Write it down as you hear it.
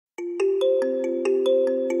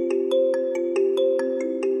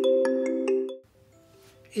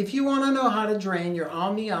If you want to know how to drain your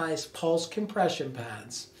Omni Ice Pulse Compression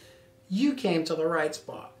Pads, you came to the right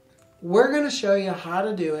spot. We're going to show you how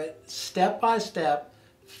to do it step by step,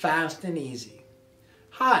 fast and easy.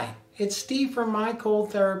 Hi, it's Steve from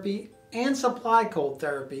MyColdTherapy and Supply Cold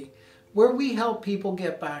Therapy, where we help people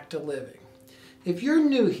get back to living. If you're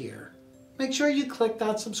new here, make sure you click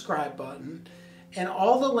that subscribe button and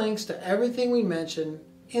all the links to everything we mentioned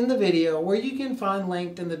in the video, where you can find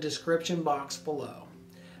linked in the description box below.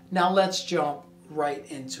 Now let's jump right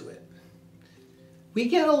into it. We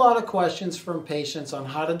get a lot of questions from patients on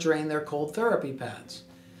how to drain their cold therapy pads.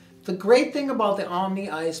 The great thing about the Omni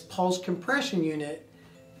Ice Pulse Compression Unit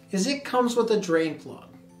is it comes with a drain plug.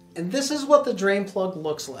 And this is what the drain plug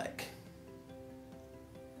looks like.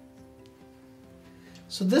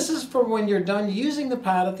 So this is for when you're done using the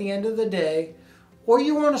pad at the end of the day, or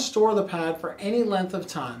you want to store the pad for any length of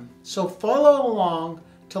time. So follow along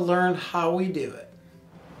to learn how we do it.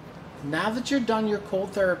 Now that you're done your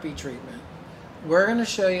cold therapy treatment, we're going to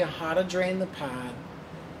show you how to drain the pad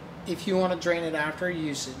if you want to drain it after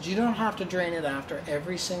usage. You don't have to drain it after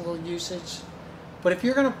every single usage, but if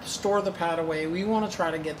you're going to store the pad away, we want to try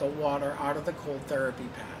to get the water out of the cold therapy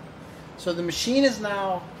pad. So the machine is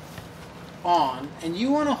now on, and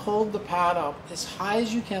you want to hold the pad up as high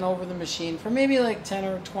as you can over the machine for maybe like 10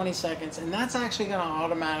 or 20 seconds, and that's actually going to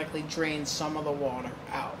automatically drain some of the water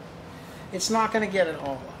out. It's not going to get it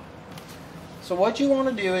all out. So what you want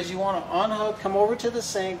to do is you want to unhook, come over to the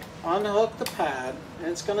sink, unhook the pad, and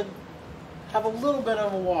it's going to have a little bit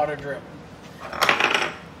of a water drip.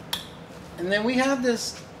 And then we have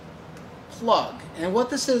this plug, and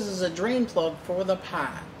what this is a drain plug for the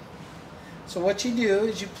pad. So what you do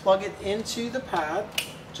is you plug it into the pad,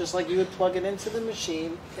 just like you would plug it into the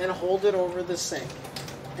machine, and hold it over the sink.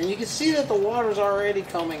 And you can see that the water's already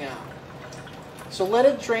coming out. So let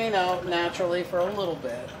it drain out naturally for a little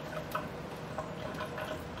bit.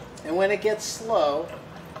 And when it gets slow,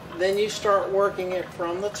 then you start working it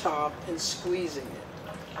from the top and squeezing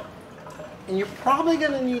it. And you're probably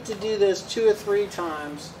going to need to do this 2 or 3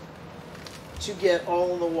 times to get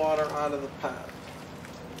all of the water out of the pad.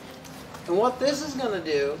 And what this is going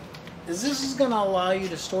to do is this is going to allow you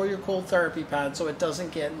to store your cold therapy pad so it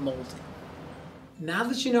doesn't get moldy. Now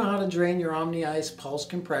that you know how to drain your Omni Ice Pulse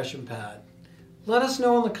Compression Pad, let us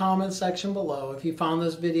know in the comments section below if you found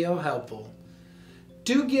this video helpful.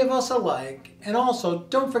 Do give us a like, and also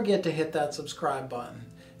don't forget to hit that subscribe button.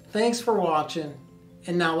 Thanks for watching,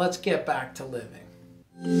 and now let's get back to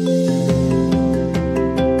living.